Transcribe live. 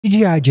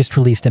DJI just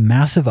released a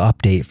massive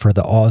update for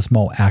the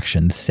Osmo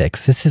Action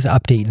 6. This is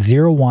update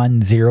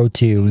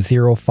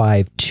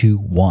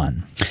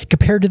 01020521.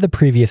 Compared to the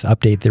previous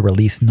update they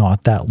released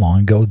not that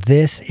long ago,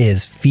 this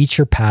is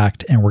feature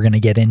packed and we're going to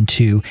get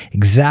into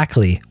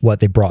exactly what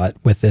they brought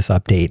with this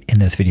update in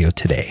this video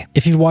today.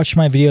 If you've watched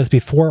my videos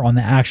before on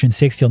the Action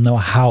 6, you'll know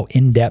how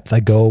in-depth I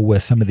go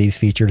with some of these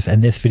features,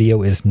 and this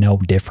video is no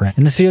different.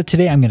 In this video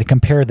today, I'm going to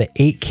compare the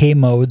 8K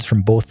modes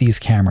from both these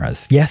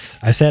cameras. Yes,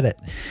 I said it.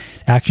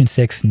 Action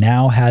 6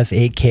 now has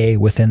 8K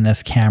within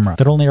this camera.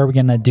 Not only are we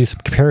going to do some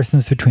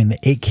comparisons between the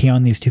 8K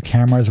on these two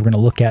cameras, we're going to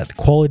look at the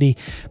quality,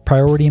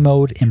 priority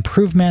mode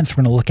improvements,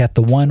 we're going to look at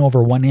the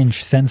 1/1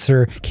 inch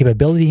sensor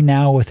capability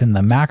now within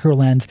the macro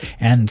lens,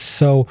 and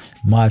so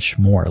much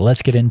more.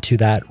 Let's get into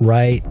that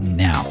right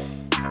now.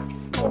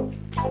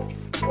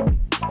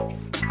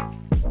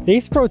 The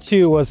Ace Pro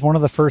 2 was one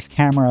of the first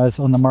cameras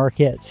on the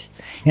market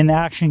in the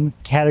action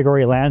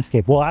category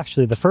landscape. Well,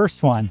 actually the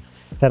first one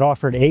that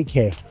offered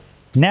 8K.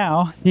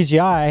 Now,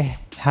 DJI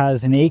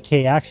has an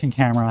 8K action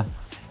camera.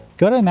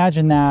 Gotta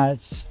imagine that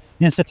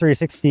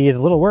Insta360 is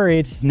a little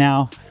worried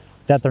now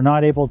that they're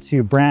not able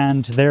to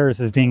brand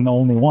theirs as being the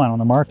only one on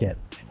the market.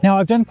 Now,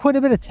 I've done quite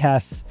a bit of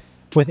tests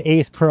with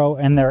Ace Pro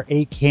and their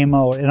 8K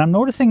mode, and I'm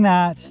noticing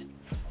that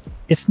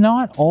it's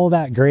not all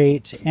that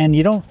great, and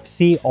you don't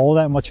see all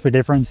that much of a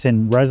difference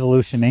in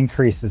resolution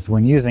increases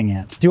when using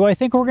it. Do I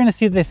think we're gonna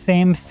see the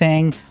same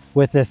thing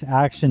with this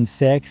Action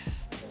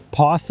 6?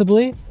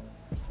 Possibly.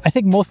 I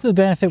think most of the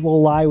benefit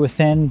will lie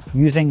within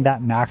using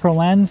that macro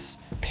lens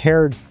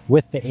paired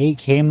with the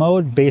 8K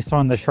mode based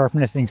on the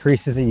sharpness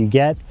increases that you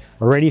get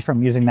already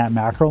from using that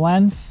macro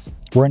lens.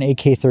 We're in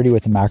 8K 30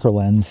 with the macro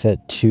lens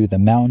set to the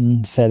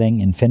mountain setting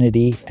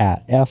infinity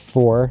at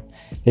f4.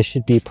 This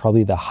should be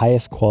probably the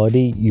highest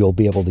quality you'll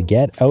be able to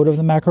get out of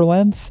the macro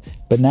lens.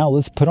 But now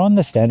let's put on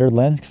the standard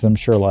lens, because I'm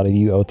sure a lot of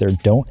you out there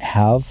don't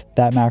have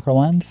that macro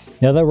lens.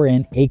 Now that we're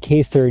in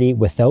 8K 30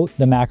 without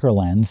the macro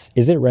lens,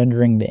 is it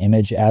rendering the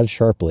image as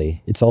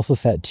sharply? It's also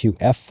set to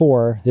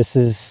f4. This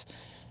is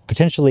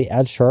potentially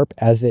as sharp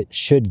as it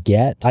should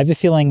get. I have a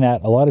feeling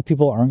that a lot of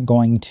people aren't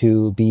going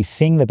to be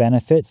seeing the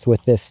benefits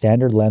with this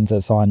standard lens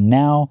that's on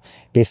now,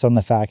 based on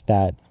the fact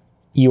that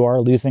you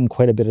are losing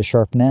quite a bit of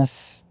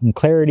sharpness and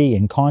clarity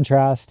and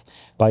contrast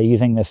by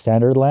using the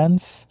standard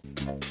lens.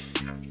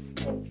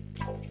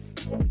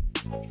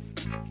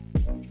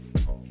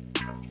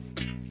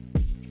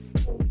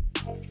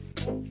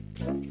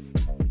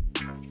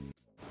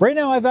 Right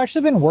now, I've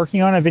actually been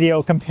working on a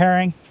video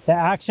comparing the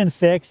Action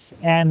 6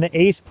 and the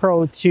Ace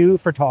Pro 2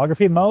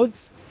 photography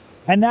modes.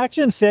 And the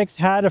Action 6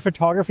 had a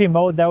photography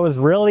mode that was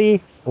really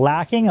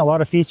lacking a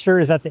lot of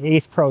features that the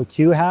Ace Pro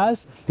 2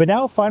 has. But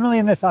now, finally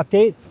in this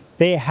update,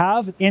 they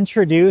have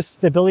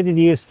introduced the ability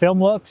to use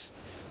film looks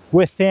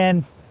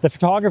within the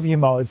photography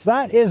modes.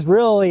 That is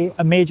really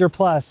a major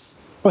plus.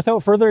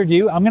 Without further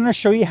ado, I'm going to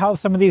show you how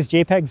some of these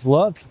JPEGs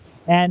look.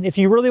 And if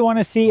you really want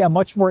to see a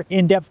much more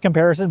in-depth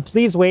comparison,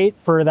 please wait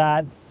for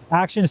that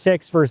Action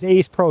 6 versus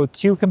Ace Pro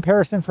 2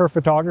 comparison for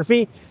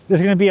photography.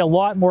 There's going to be a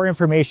lot more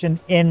information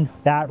in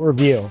that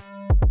review.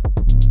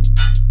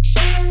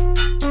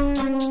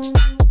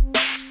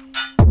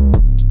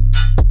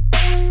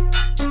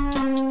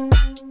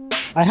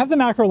 I have the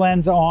macro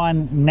lens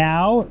on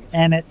now,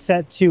 and it's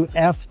set to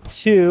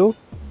f2,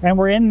 and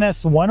we're in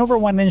this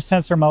 1/1 inch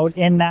sensor mode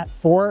in that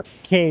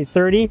 4K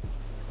 30.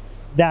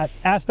 That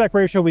aspect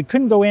ratio we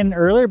couldn't go in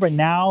earlier, but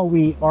now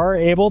we are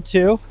able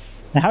to.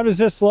 Now, how does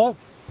this look?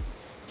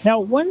 Now,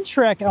 one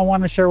trick I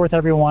want to share with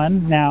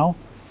everyone now,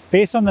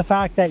 based on the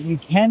fact that you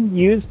can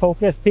use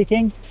focus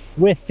peaking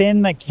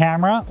within the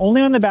camera,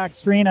 only on the back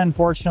screen,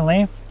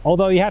 unfortunately,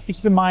 although you have to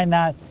keep in mind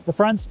that the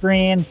front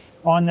screen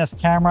on this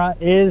camera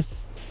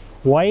is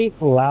quite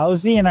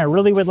lousy, and I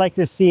really would like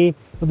to see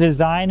the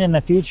design in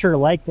the future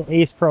like the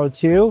Ace Pro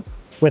 2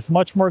 with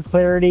much more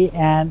clarity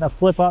and a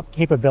flip up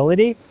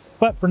capability.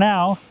 But for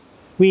now,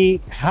 we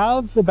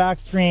have the back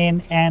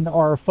screen and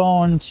our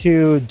phone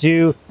to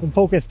do the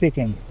focus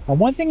peaking. And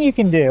one thing you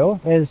can do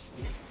is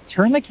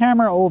turn the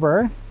camera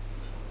over.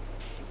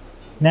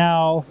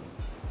 Now,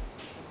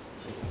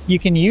 you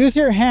can use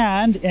your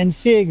hand and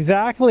see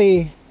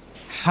exactly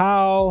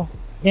how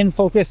in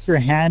focus your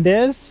hand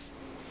is.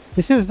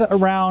 This is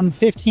around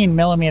 15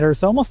 millimeters,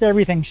 so almost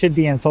everything should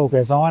be in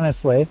focus,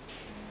 honestly.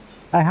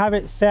 I have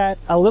it set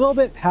a little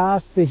bit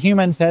past the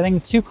human setting,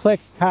 2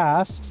 clicks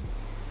past,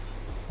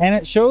 and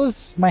it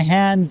shows my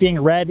hand being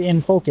red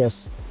in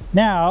focus.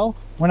 Now,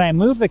 when I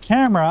move the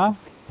camera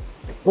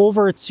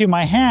over to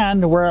my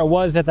hand where it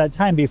was at that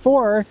time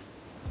before,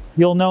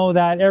 you'll know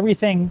that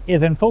everything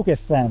is in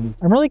focus then.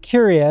 I'm really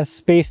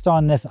curious, based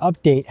on this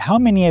update, how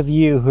many of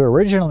you who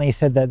originally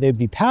said that they'd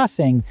be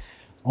passing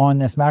on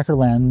this macro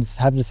lens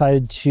have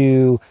decided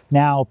to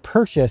now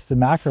purchase the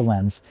macro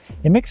lens.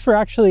 It makes for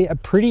actually a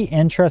pretty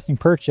interesting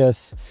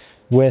purchase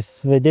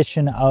with the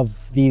addition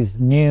of these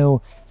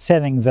new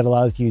settings that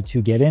allows you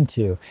to get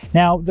into.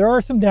 Now, there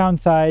are some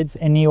downsides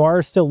and you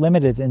are still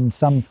limited in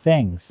some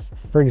things.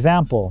 For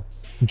example,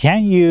 you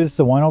can't use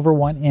the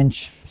 1/1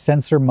 inch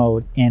sensor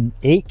mode in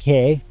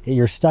 8K.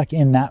 You're stuck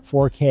in that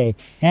 4K.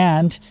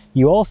 And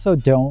you also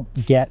don't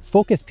get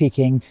focus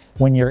peaking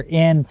when you're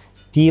in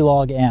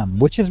D-Log-M,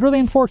 which is really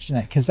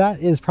unfortunate because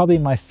that is probably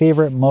my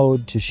favorite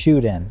mode to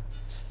shoot in.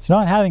 So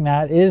not having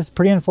that is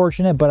pretty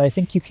unfortunate, but I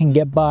think you can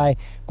get by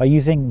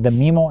using the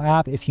Mimo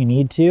app if you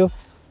need to.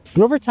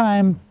 But over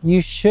time,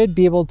 you should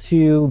be able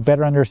to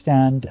better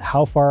understand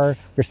how far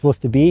you're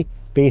supposed to be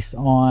based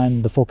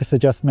on the focus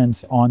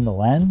adjustments on the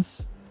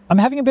lens. I'm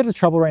having a bit of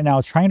trouble right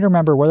now trying to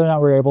remember whether or not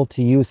we're able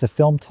to use the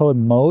film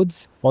tone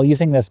modes while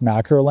using this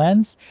macro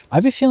lens. I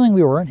have a feeling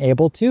we weren't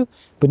able to,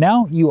 but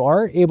now you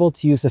are able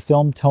to use the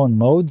film tone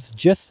modes,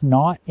 just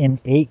not in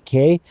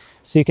 8K.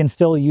 So you can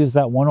still use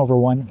that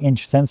 1/1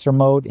 inch sensor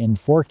mode in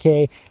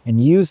 4K and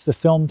use the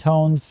film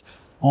tones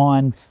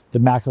on the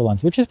macro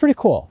lens, which is pretty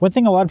cool. One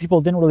thing a lot of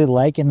people didn't really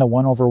like in the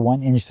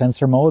 1/1 inch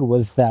sensor mode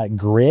was that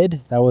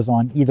grid that was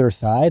on either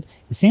side.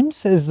 It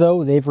seems as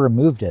though they've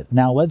removed it.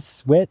 Now let's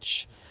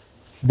switch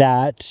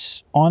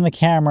that on the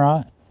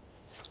camera.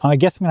 I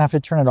guess I'm gonna have to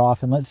turn it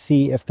off and let's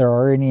see if there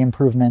are any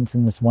improvements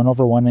in this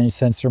 1/1 inch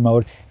sensor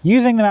mode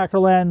using the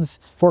macro lens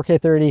 4K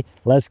 30.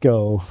 Let's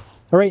go.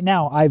 All right,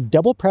 now I've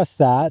double pressed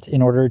that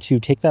in order to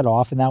take that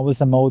off, and that was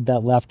the mode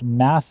that left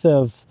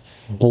massive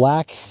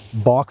black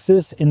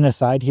boxes in the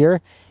side here.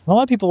 And a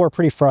lot of people were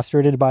pretty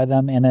frustrated by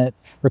them, and it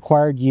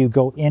required you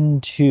go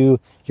into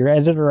your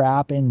editor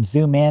app and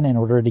zoom in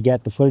order to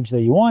get the footage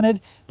that you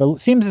wanted. But it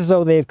seems as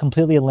though they've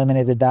completely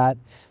eliminated that.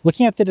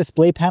 Looking at the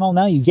display panel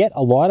now, you get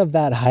a lot of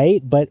that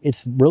height, but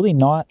it's really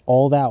not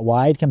all that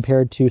wide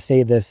compared to,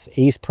 say, this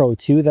Ace Pro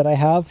 2 that I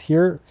have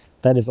here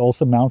that is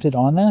also mounted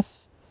on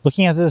this.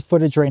 Looking at this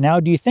footage right now,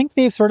 do you think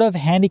they've sort of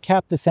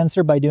handicapped the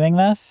sensor by doing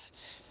this?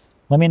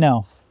 Let me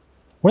know.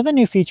 One of the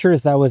new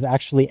features that was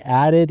actually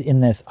added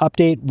in this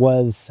update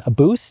was a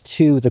boost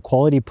to the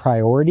quality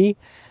priority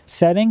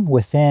setting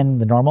within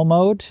the normal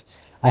mode.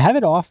 I have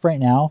it off right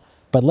now,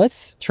 but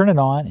let's turn it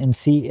on and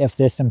see if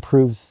this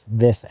improves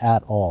this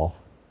at all.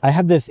 I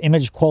have this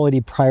image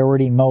quality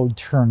priority mode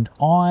turned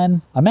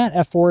on. I'm at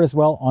f4 as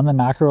well on the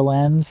macro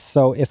lens,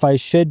 so if I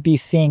should be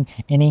seeing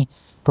any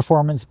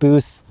performance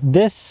boosts,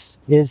 this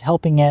is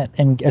helping it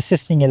and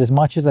assisting it as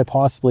much as I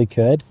possibly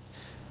could.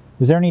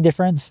 Is there any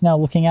difference now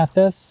looking at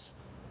this?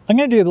 I'm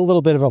going to do a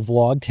little bit of a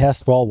vlog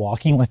test while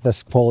walking with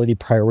this quality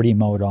priority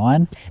mode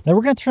on. Then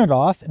we're going to turn it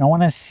off, and I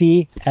want to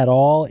see at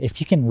all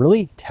if you can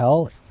really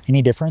tell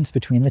any difference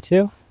between the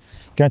two.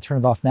 I'm going to turn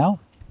it off now.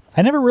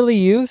 I never really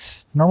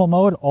use normal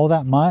mode all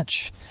that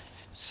much,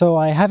 so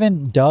I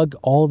haven't dug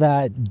all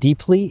that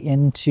deeply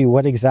into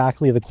what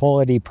exactly the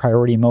quality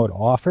priority mode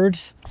offered,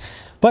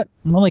 but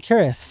I'm really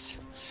curious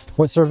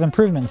what sort of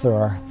improvements there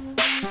are.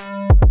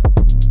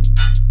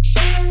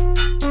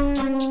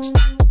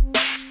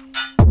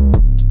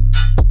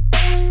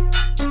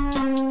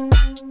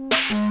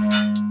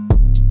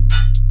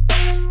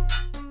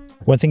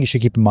 One thing you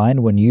should keep in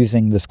mind when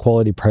using this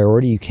quality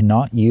priority, you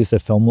cannot use the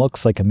film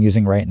looks like I'm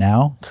using right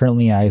now.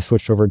 Currently, I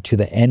switched over to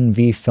the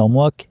NV film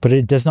look, but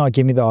it does not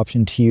give me the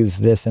option to use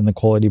this and the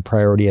quality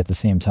priority at the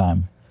same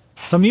time.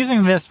 So I'm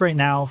using this right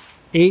now,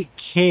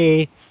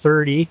 8K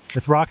 30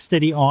 with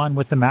Rocksteady on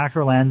with the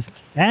macro lens,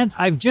 and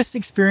I've just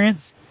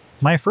experienced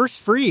my first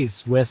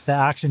freeze with the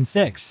Action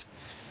 6.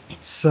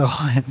 So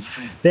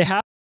they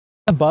have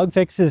bug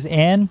fixes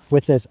in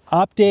with this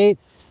update,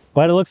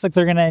 but it looks like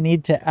they're gonna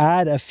need to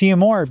add a few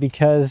more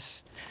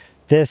because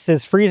this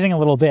is freezing a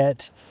little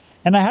bit.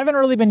 And I haven't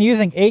really been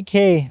using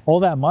 8K all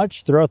that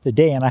much throughout the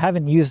day, and I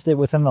haven't used it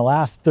within the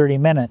last 30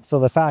 minutes. So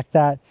the fact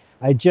that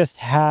I just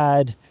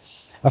had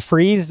a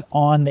freeze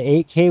on the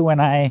 8K when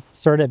I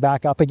started it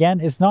back up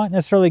again is not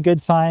necessarily a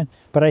good sign,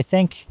 but I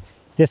think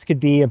this could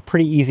be a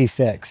pretty easy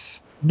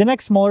fix. The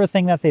next smaller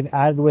thing that they've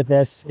added with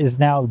this is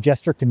now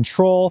gesture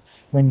control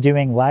when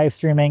doing live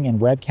streaming and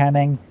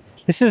webcamming.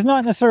 This is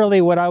not necessarily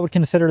what I would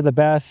consider the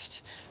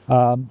best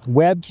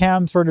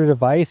webcam sort of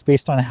device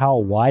based on how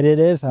wide it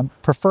is. I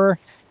prefer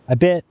a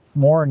bit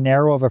more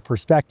narrow of a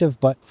perspective,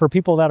 but for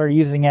people that are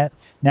using it,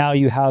 now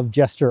you have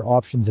gesture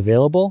options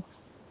available.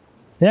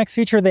 The next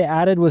feature they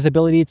added was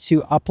ability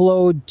to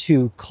upload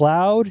to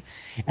cloud,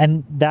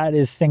 and that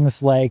is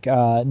things like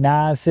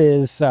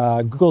NAS's,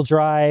 Google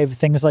Drive,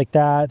 things like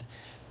that.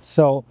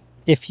 So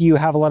if you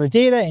have a lot of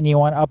data and you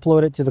want to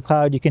upload it to the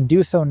cloud, you can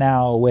do so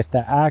now with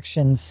the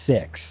Action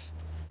 6.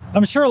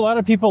 I'm sure a lot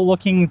of people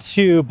looking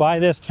to buy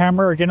this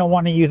camera are going to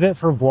want to use it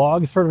for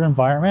vlog sort of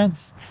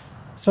environments.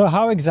 So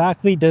how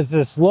exactly does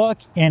this look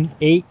in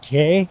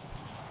 8K?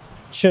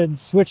 Should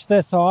switch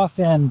this off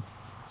and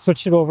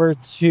switch it over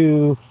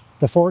to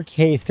the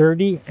 4K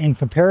 30 in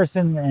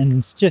comparison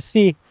and just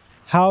see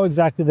how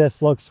exactly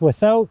this looks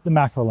without the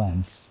macro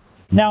lens.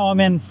 Now I'm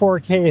in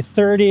 4K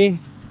 30.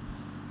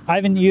 I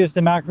haven't used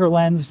the macro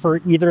lens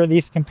for either of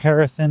these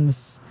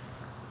comparisons.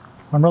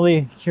 I'm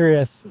really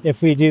curious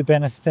if we do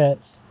benefit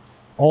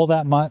all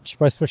that much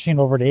by switching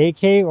over to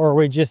 8K, or are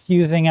we just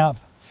using up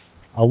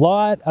a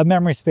lot of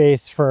memory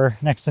space for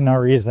next to no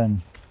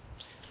reason?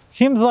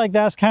 Seems like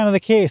that's kind of the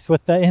case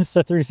with the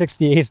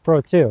Insta360 Ace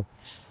Pro 2.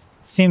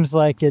 Seems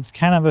like it's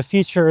kind of a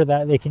feature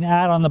that they can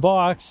add on the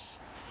box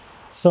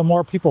so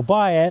more people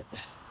buy it,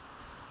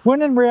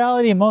 when in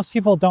reality most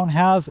people don't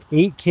have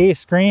 8K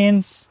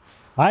screens.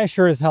 I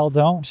sure as hell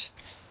don't.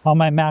 On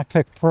my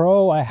MacBook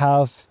Pro I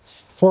have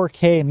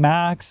 4K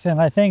Max,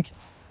 and I think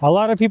a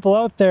lot of people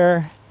out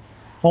there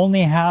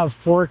only have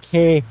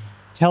 4K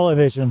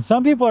television.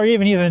 Some people are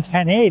even using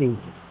 1080.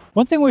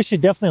 One thing we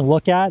should definitely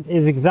look at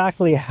is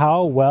exactly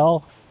how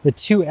well the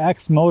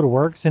 2X mode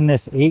works in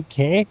this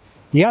 8K.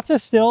 You have to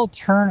still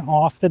turn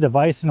off the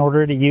device in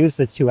order to use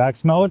the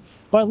 2X mode,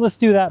 but let's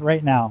do that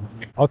right now.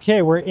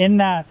 Okay, we're in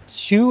that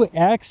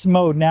 2X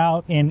mode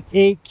now in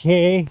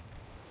 8K.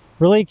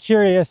 Really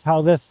curious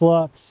how this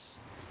looks.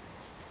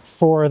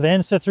 For the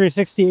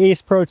Insta360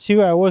 Ace Pro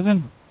 2, I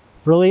wasn't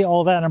really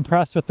all that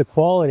impressed with the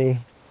quality.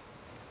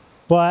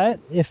 But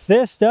if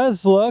this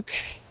does look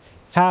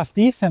half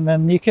decent,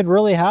 then you could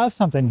really have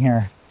something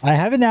here. I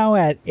have it now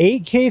at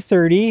 8K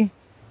 30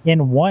 in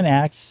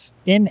 1X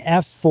in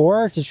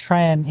f4 to try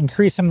and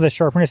increase some of the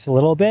sharpness a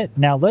little bit.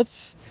 Now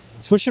let's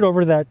switch it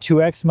over to that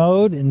 2X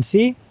mode and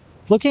see.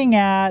 Looking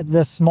at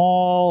the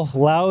small,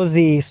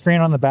 lousy screen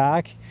on the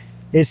back,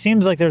 it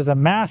seems like there's a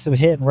massive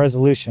hit in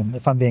resolution,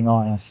 if I'm being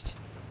honest.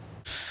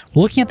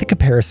 Looking at the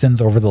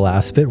comparisons over the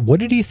last bit, what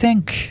did you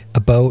think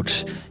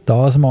about the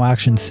Osmo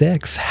Action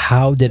 6?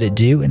 How did it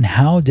do, and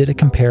how did it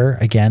compare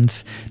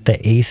against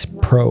the Ace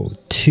Pro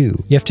 2?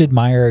 You have to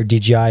admire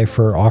DJI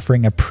for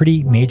offering a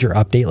pretty major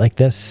update like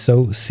this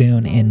so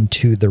soon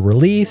into the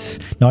release,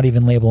 not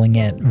even labeling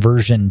it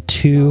version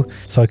 2.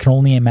 So I can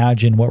only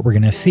imagine what we're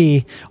going to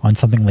see on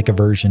something like a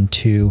version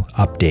 2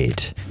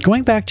 update.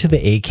 Going back to the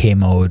 8K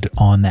mode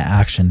on the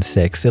Action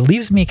 6, it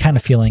leaves me kind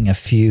of feeling a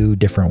few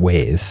different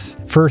ways.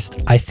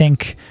 First, I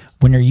think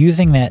when you're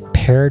using that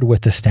paired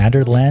with the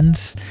standard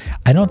lens,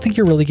 I don't think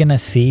you're really going to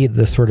see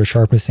the sort of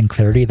sharpness and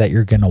clarity that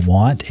you're going to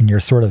want, and you're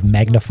sort of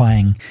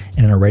magnifying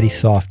in an already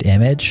soft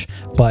image.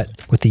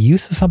 But with the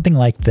use of something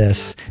like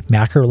this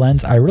macro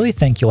lens, I really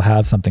think you'll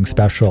have something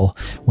special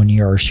when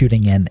you're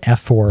shooting in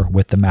f4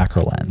 with the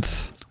macro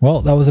lens.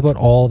 Well, that was about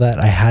all that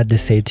I had to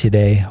say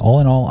today.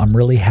 All in all, I'm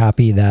really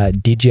happy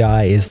that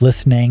DJI is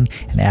listening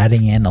and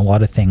adding in a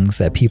lot of things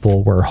that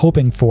people were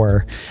hoping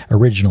for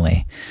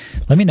originally.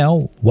 Let me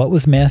know what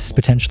was missed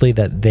potentially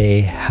that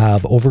they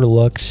have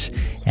overlooked,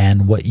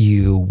 and what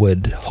you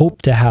would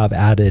hope to have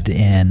added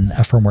in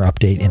a firmware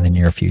update in the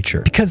near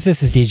future. Because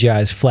this is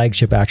DJI's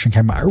flagship action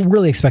camera, I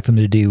really expect them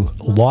to do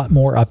a lot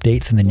more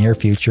updates in the near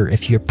future.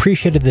 If you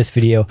appreciated this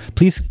video,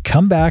 please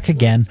come back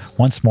again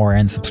once more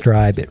and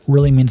subscribe. It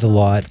really means a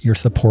lot. Your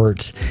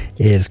support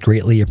is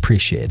greatly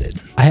appreciated.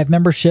 I have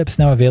memberships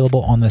now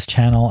available on this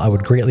channel. I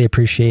would greatly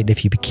appreciate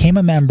if you became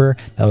a member.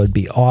 That would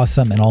be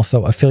awesome. And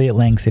also affiliate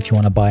links if you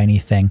want to buy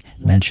anything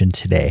mentioned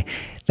today.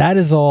 That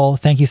is all.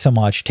 Thank you so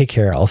much. Take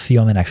care. I'll see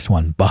you on the next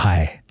one.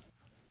 Bye.